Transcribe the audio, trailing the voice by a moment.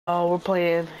we're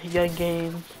playing young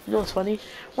game. You know what's funny?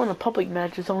 We're in a public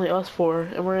match. It's only us four,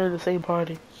 and we're in the same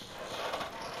party.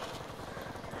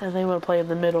 And they want to play in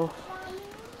the middle.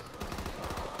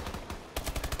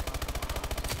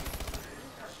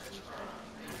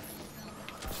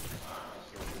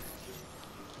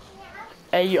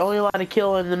 Hey, you're only allowed to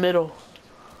kill in the middle.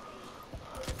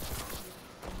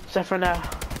 Except for now.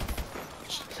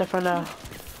 Except for now.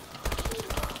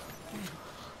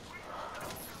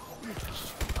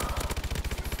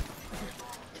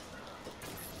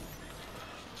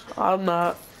 I'm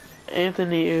not.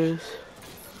 Anthony is.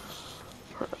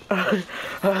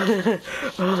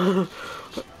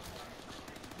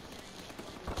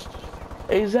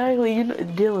 Exactly, you know,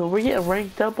 Dylan, we're getting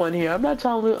ranked up on here. I'm not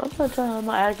trying to let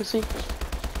my accuracy.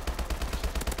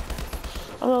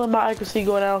 I'm not letting my accuracy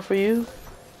go down for you.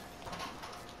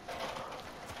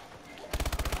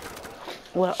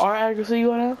 Let our accuracy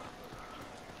go down?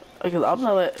 Because I'm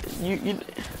not letting you.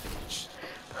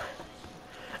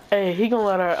 Hey, he gonna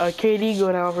let our KD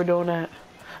go down for doing that.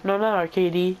 No, not our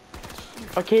KD.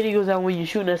 Our KD goes down when you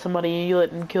shooting at somebody and you let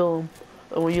them kill them,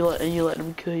 or when you let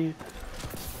them kill you.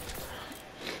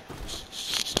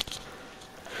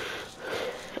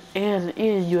 And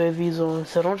UAV's on,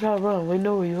 so don't try to run. We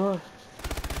know where you are.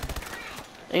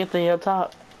 Anthony up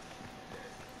top.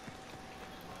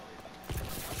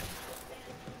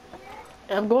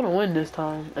 I'm going to win this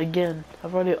time again. I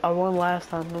won last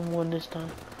time. I'm gonna win this time.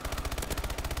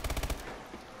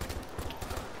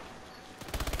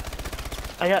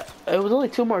 It was only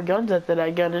 2 more guns after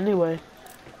that gun anyway.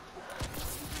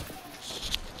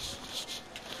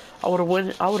 I would've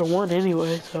won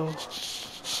anyway, so.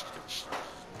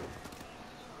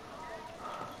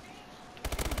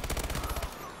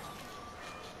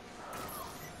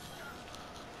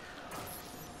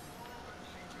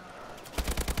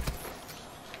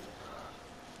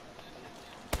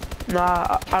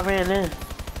 Nah, I ran in.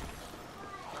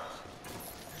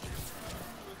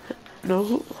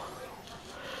 No.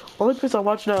 Only person I'm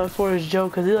watching out for is Joe,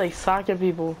 cause he like socking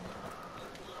people.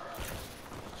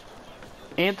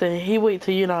 Anthony, he wait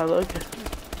till you're not looking.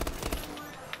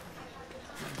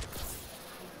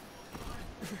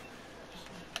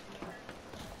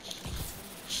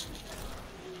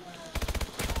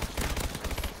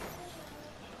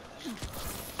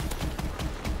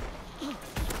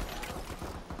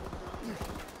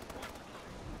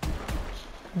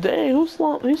 Dang, who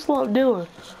slumped Dylan?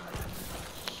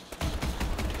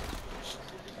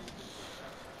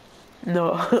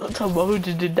 No, I'm talking about who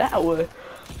just did that one.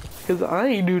 Cause I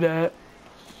ain't do that.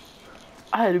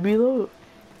 I had to be low.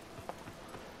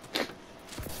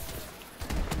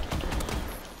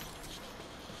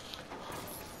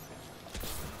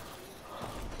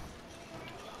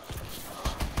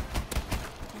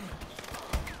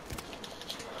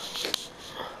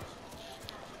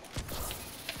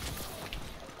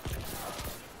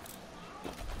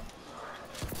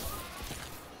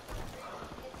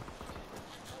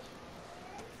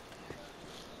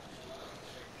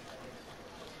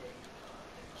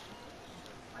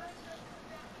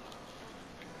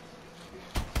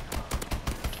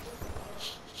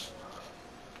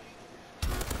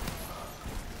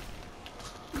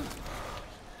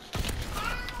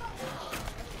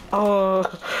 Oh,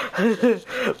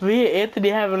 me and Anthony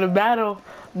having a battle.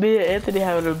 Me and Anthony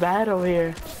having a battle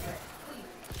here.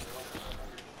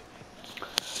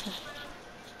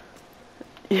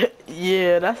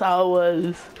 Yeah, that's how it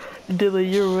was.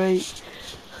 Dylan, you're right.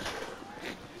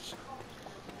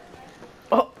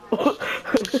 Oh,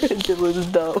 Dylan's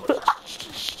dumb.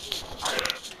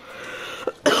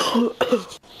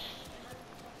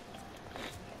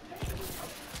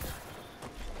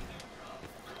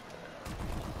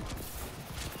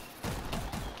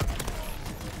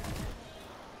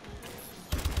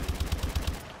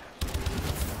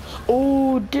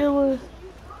 Oh, Dylan.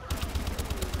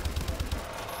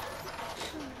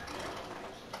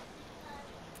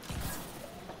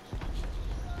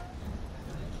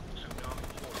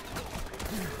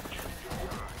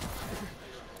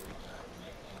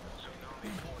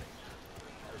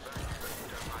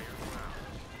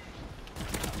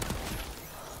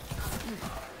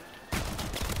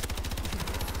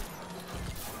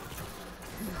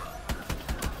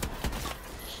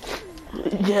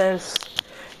 Yes.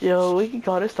 Yo, we can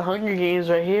call this the Hunger Games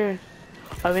right here.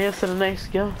 Advance to the next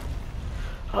go.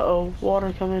 Uh-oh,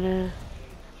 water coming in.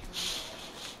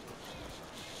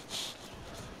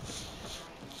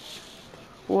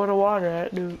 Where the water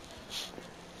at, dude?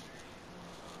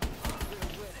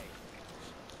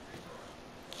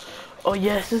 Oh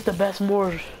yes, this is the best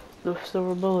mortar. The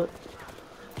silver bullet.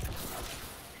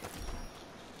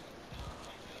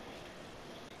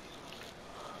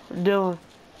 Dylan.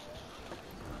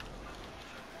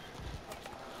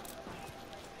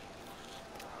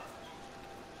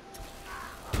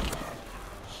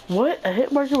 What? A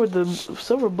hit marker with the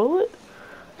silver bullet?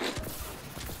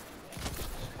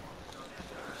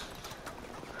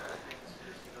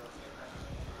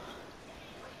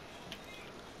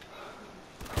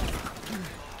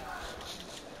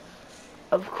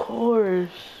 Of course.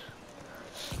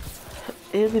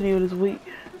 Anthony was weak.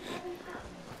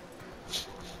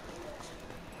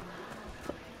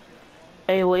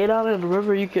 Hey, lay down in the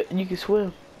river, you can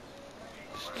swim.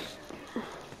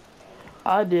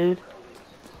 I did.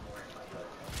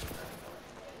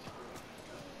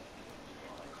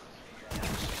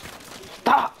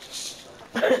 Stop!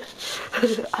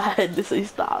 I had to say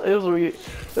stop. It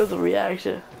was a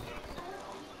reaction.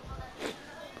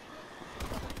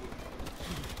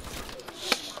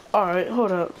 Alright,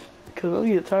 hold up. Cause I'm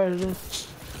getting tired of this.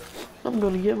 I'm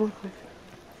gonna get my quick.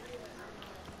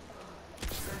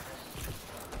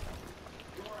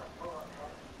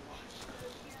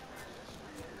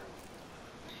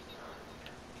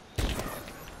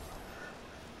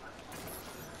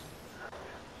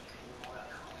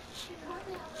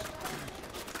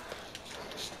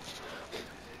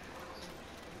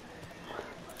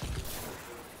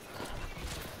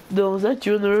 Dylan, was that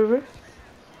you in the river?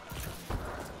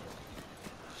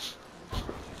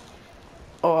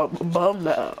 Oh, I'm bummed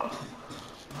now.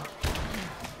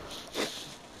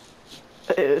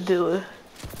 Hey, Dylan.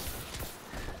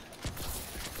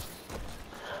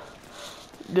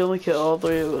 Dylan killed all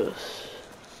three of us.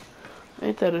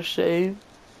 Ain't that a shame?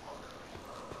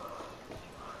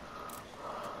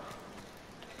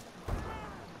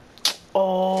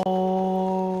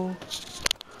 Oh.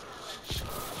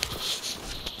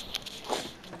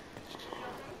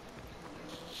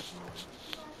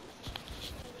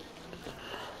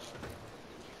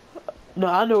 No,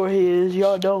 I know where he is.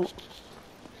 Y'all don't.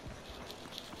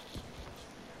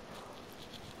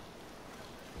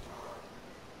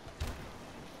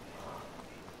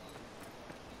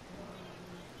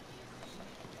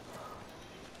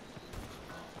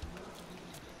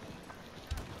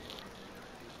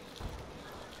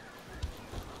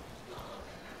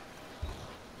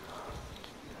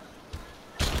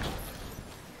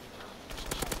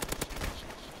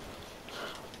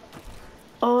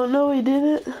 Oh no, he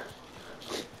didn't.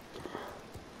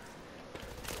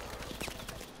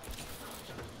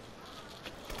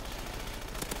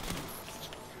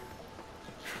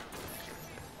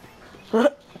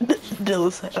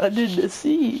 Dylan said, I didn't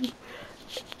see.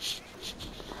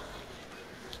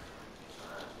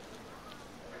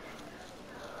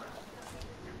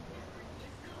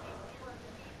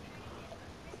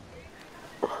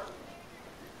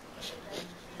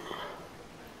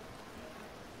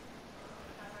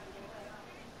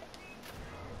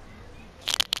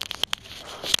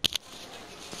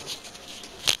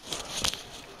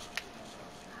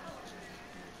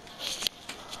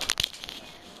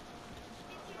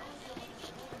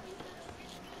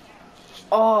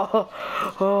 Oh,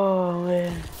 oh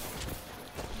man.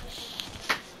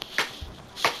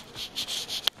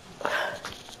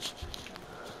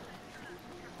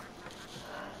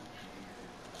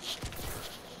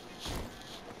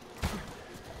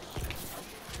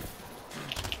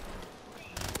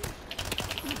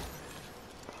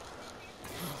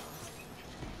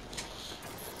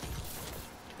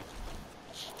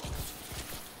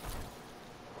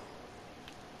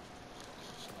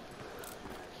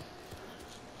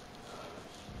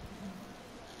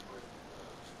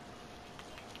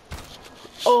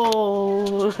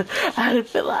 Oh, I didn't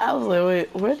feel like, I was like,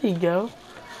 wait, where'd he go?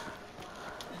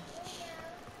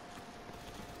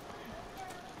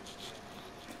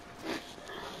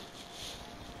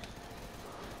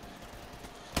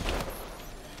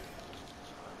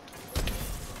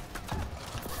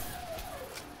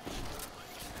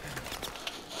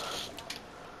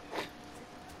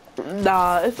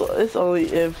 Nah, it's only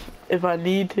if I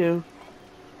need to.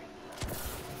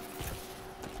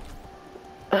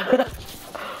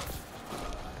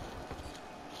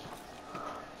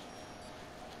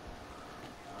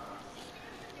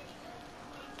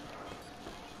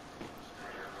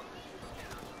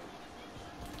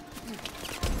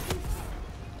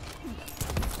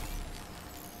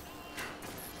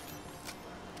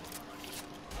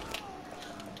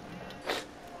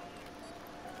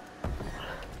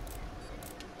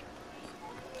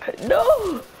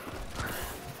 No!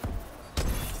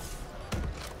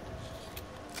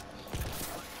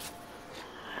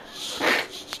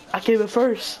 I came in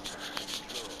first.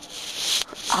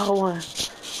 I won.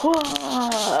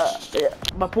 Yeah,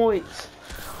 my points.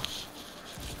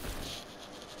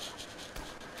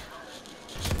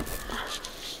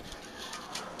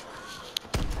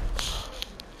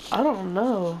 I don't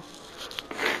know.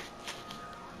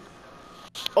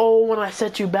 Oh, when I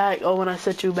set you back. Oh, when I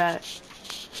set you back.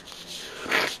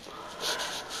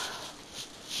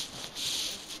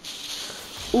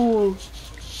 Ooh.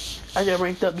 I got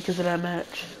ranked up because of that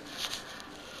match.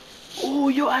 Ooh,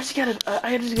 yo, I just got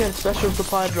a special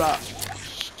supply drop.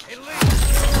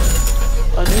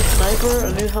 A new sniper,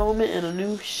 a new helmet, and a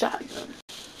new shotgun.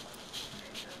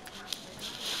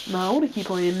 Nah, I want to keep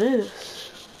playing this.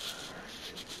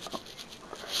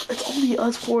 It's only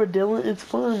us four, Dylan. It's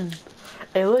fun.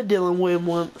 Hey, let Dylan win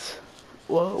once.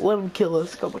 Well, let him kill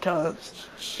us a couple times.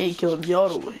 He ain't killing me all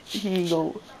the way. He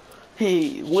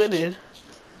ain't winning.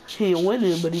 He ain't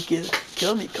winning, but he can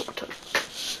kill me a couple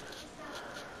times.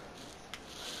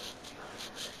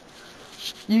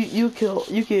 You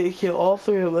can kill all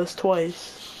three of us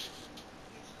twice.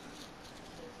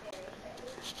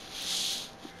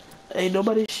 Ain't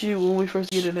nobody shoot when we first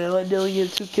get in there. Let Dylan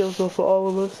get 2 kills off for all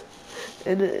of us.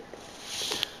 And it...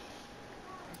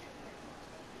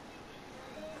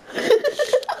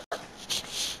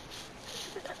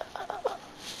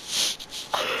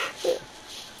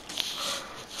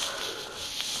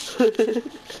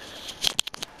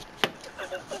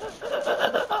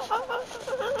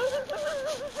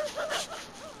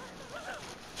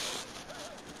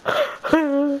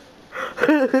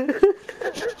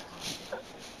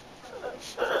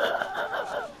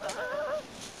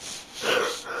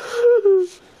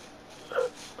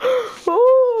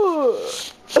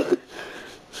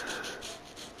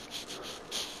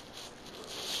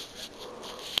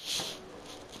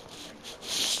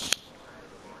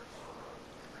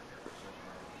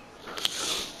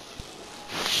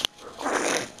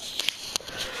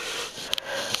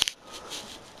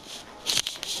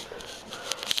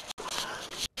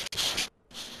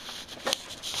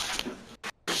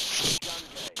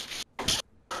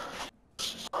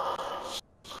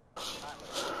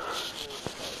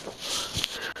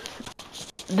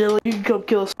 Dylan, you can come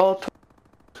kill us all.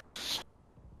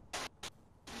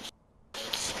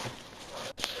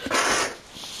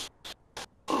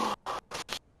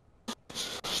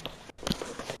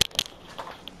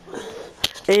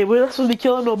 Hey, we're not supposed to be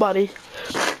killing nobody.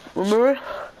 Remember?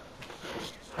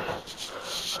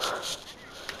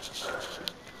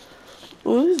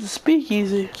 Well, this is the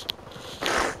speakeasy.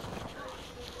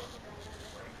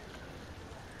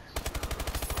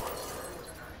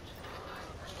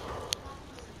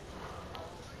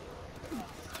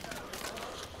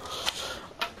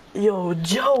 Yo,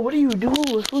 Joe, what are you doing?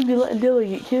 We're supposed to be letting Dylan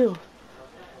get killed.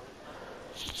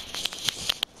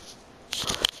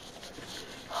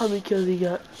 How many kills he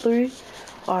got? 3?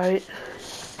 Alright.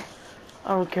 I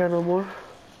don't care no more.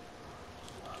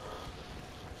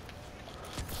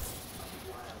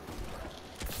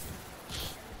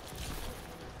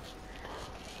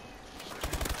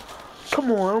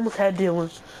 Come on, I almost had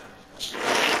Dylan.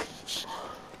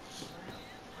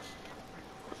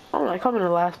 I'm like, I'm in the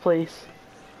last place.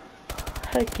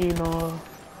 Heck you know.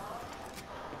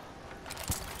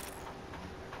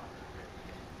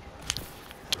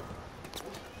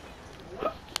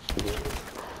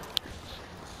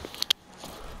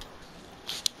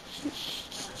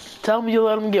 Tell me you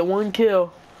let him get 1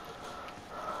 kill.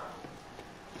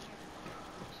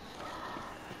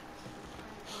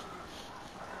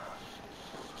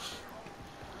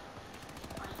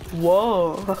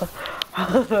 Whoa.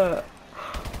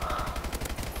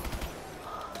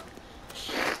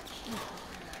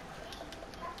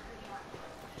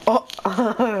 Oh.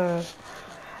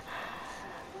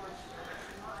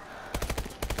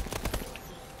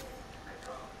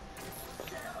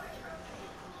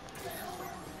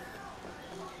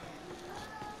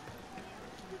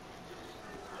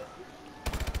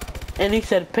 And he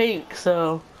said pink,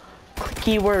 so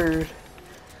keyword.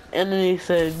 And then he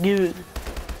said good.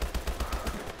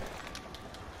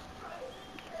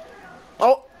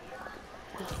 Oh.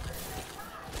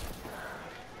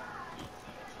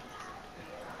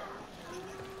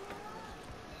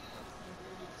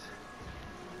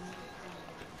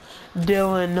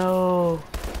 Dylan, no.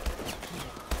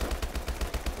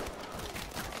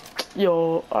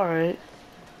 Yo, alright.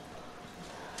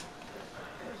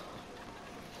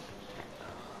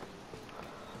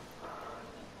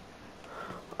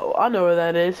 Oh, I know where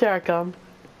that is. Here I come.